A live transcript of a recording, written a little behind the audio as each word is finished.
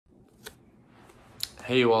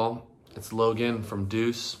Hey you all, it's Logan from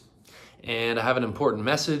Deuce, and I have an important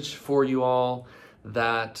message for you all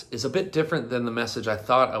that is a bit different than the message I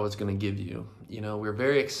thought I was going to give you. You know, we're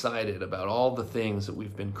very excited about all the things that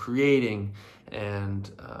we've been creating,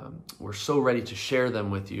 and we're so ready to share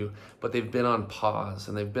them with you, but they've been on pause,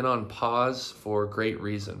 and they've been on pause for great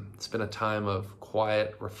reason. It's been a time of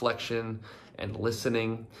quiet reflection and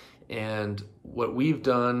listening, and what we've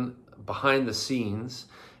done behind the scenes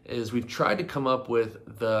is we've tried to come up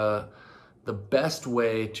with the best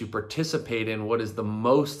way to participate in what is the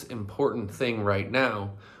most important thing right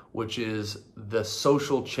now, which is the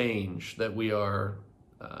social change that we are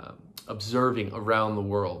observing around the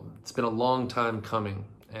world. It's been a long time coming,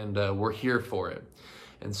 and we're here for it.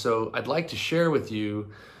 And so I'd like to share with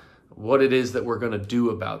you what it is that we're going to do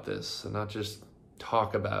about this, and not just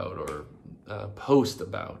talk about or post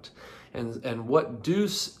about. And what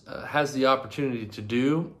Deuce has the opportunity to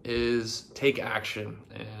do is take action,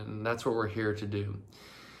 and that's what we're here to do.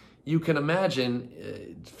 You can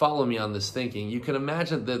imagine, follow me on this thinking, you can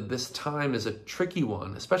imagine that this time is a tricky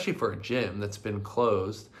one, especially for a gym that's been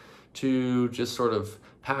closed, to just sort of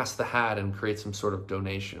pass the hat and create some sort of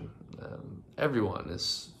donation. Everyone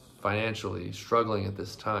is financially struggling at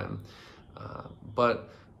this time, but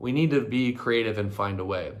we need to be creative and find a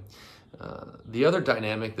way. The other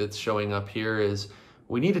dynamic that's showing up here is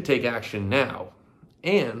we need to take action now,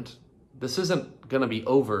 and this isn't going to be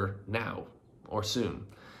over now or soon.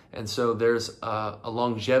 And so there's a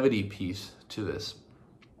longevity piece to this.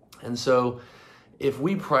 And so if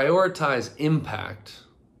we prioritize impact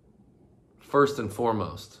first and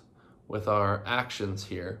foremost with our actions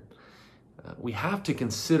here, we have to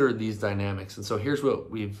consider these dynamics. And so here's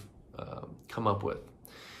what we've come up with.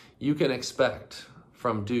 You can expect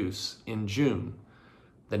from Deuce in June,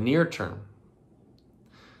 the near term,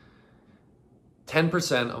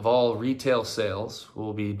 10% of all retail sales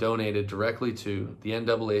will be donated directly to the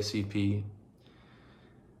NAACP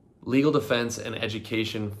Legal Defense and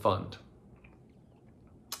Education Fund.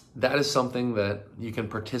 That is something that you can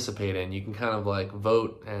participate in. You can kind of like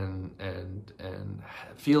vote and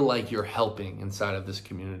feel like you're helping inside of this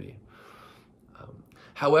community.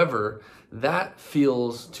 However, that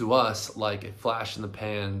feels to us like a flash in the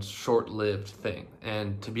pan, short-lived thing.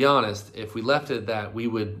 And to be honest, if we left it at that, we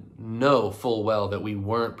would know full well that we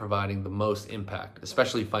weren't providing the most impact,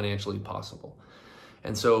 especially financially possible.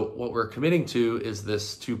 And so what we're committing to is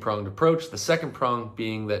this two-pronged approach. The second prong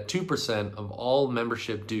being that 2% of all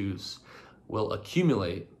membership dues will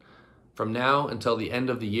accumulate from now until the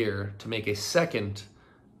end of the year to make a second,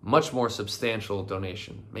 much more substantial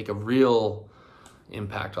donation, make a real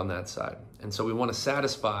impact on that side. And so we want to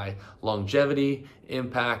satisfy longevity,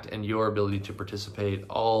 impact, and your ability to participate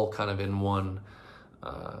all kind of in one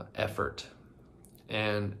effort.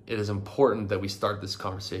 And it is important that we start this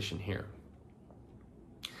conversation here.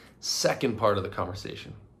 Second part of the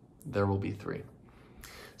conversation, there will be three.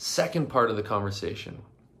 Second part of the conversation,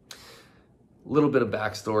 a little bit of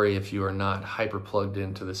backstory if you are not hyper plugged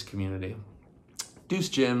into this community. Deuce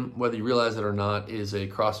Gym, whether you realize it or not, is a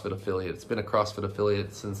CrossFit affiliate. It's been a CrossFit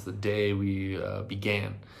affiliate since the day we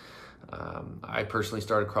began. I personally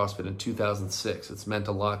started CrossFit in 2006. It's meant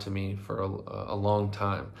a lot to me for a long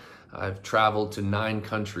time. I've traveled to 9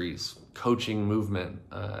 countries coaching movement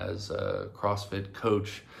as a CrossFit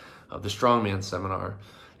coach of the Strongman Seminar.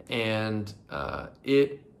 And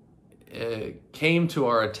it came to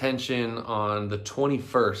our attention on the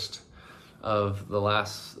 21st of the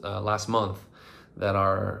last month that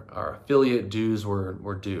our affiliate dues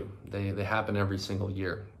were due. They happen every single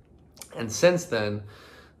year. And since then,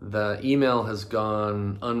 the email has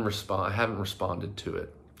gone unresponded. I haven't responded to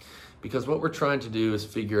it. Because what we're trying to do is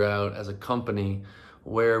figure out as a company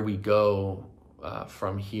where we go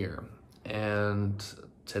from here. And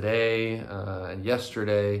today and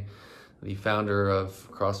yesterday, the founder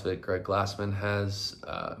of CrossFit, Greg Glassman, has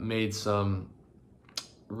made some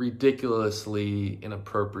ridiculously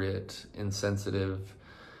inappropriate, insensitive,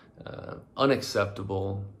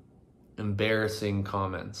 unacceptable, embarrassing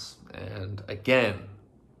comments. And again,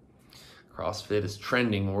 CrossFit is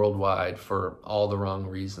trending worldwide for all the wrong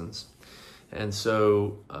reasons. And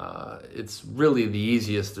so it's really the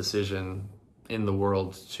easiest decision in the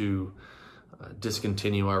world to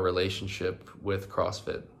discontinue our relationship with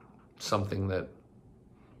CrossFit, something that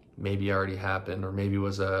maybe already happened, or maybe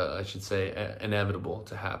was I should say, inevitable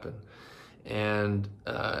to happen. And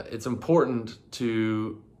it's important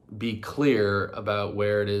to be clear about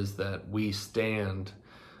where it is that we stand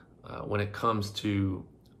when it comes to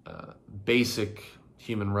basic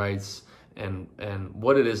human rights and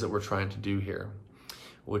what it is that we're trying to do here,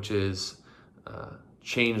 which is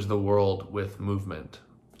change the world with movement.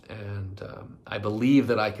 And I believe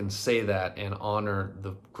that I can say that and honor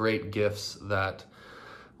the great gifts that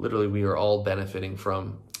literally we are all benefiting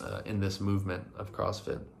from in this movement of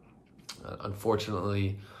CrossFit.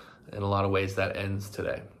 Unfortunately, in a lot of ways, that ends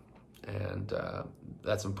today. And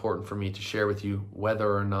that's important for me to share with you,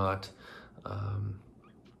 whether or not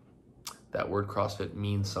that word CrossFit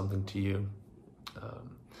means something to you.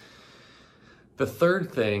 The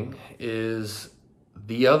third thing is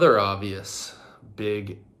the other obvious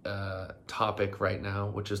big topic right now,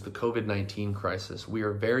 which is the COVID-19 crisis. We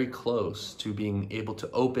are very close to being able to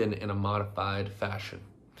open in a modified fashion.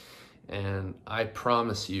 And I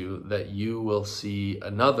promise you that you will see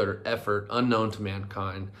another effort unknown to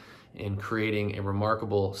mankind in creating a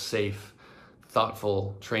remarkable, safe,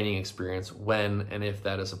 thoughtful training experience when and if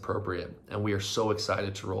that is appropriate. And we are so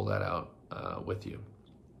excited to roll that out with you.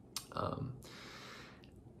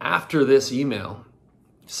 After this email,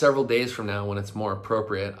 several days from now, when it's more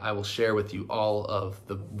appropriate, I will share with you all of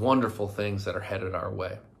the wonderful things that are headed our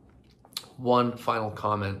way. One final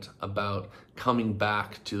comment about coming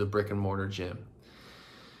back to the brick and mortar gym.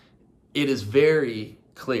 It is very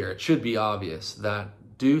clear, it should be obvious, that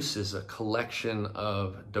Deuce is a collection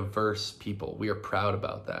of diverse people. We are proud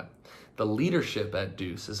about that. The leadership at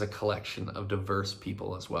Deuce is a collection of diverse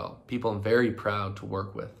people as well. People I'm very proud to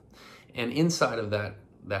work with. And inside of that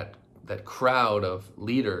crowd of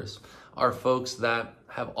leaders are folks that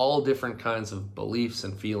have all different kinds of beliefs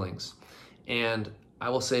and feelings. And I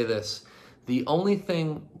will say this, the only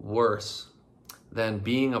thing worse than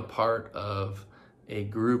being a part of a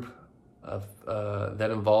group of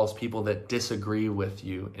that involves people that disagree with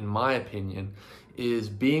you, in my opinion, is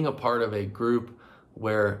being a part of a group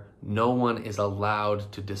where no one is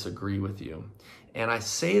allowed to disagree with you. And I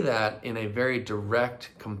say that in a very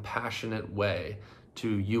direct, compassionate way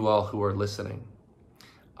to you all who are listening.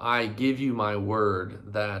 I give you my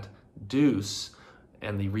word that Deuce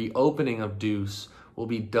and the reopening of Deuce will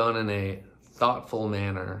be done in a thoughtful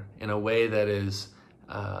manner, in a way that is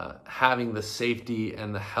having the safety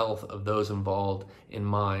and the health of those involved in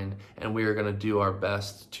mind. And we are going to do our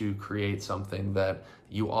best to create something that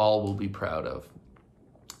you all will be proud of.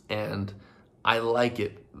 And I like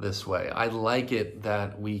it this way. I like it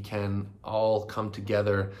that we can all come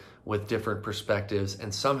together with different perspectives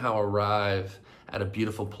and somehow arrive at a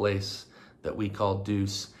beautiful place that we call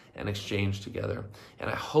Deuce and exchange together. And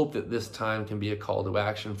I hope that this time can be a call to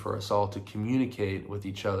action for us all to communicate with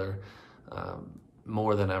each other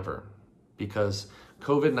more than ever. Because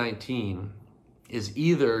COVID-19 is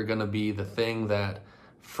either going to be the thing that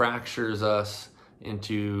fractures us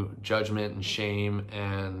into judgment and shame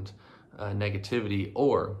and negativity,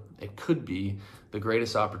 or it could be the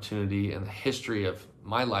greatest opportunity in the history of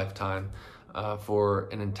my lifetime for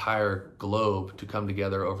an entire globe to come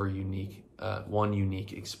together over one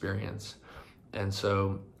unique experience. And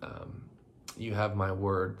so you have my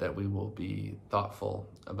word that we will be thoughtful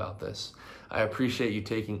about this. I appreciate you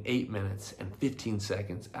taking 8 minutes and 15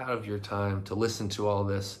 seconds out of your time to listen to all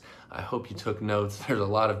this. I hope you took notes. There's a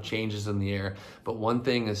lot of changes in the air, but one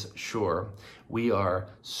thing is sure, we are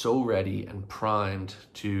so ready and primed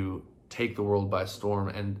to take the world by storm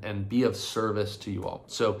and be of service to you all.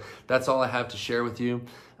 So that's all I have to share with you.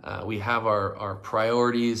 We have our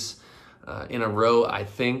priorities in a row, I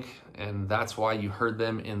think, and that's why you heard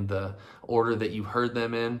them in the order that you heard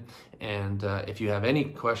them in. And if you have any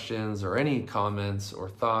questions or any comments or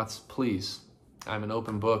thoughts, please, I'm an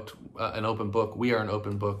open book. We are an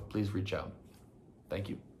open book. Please reach out. Thank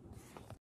you.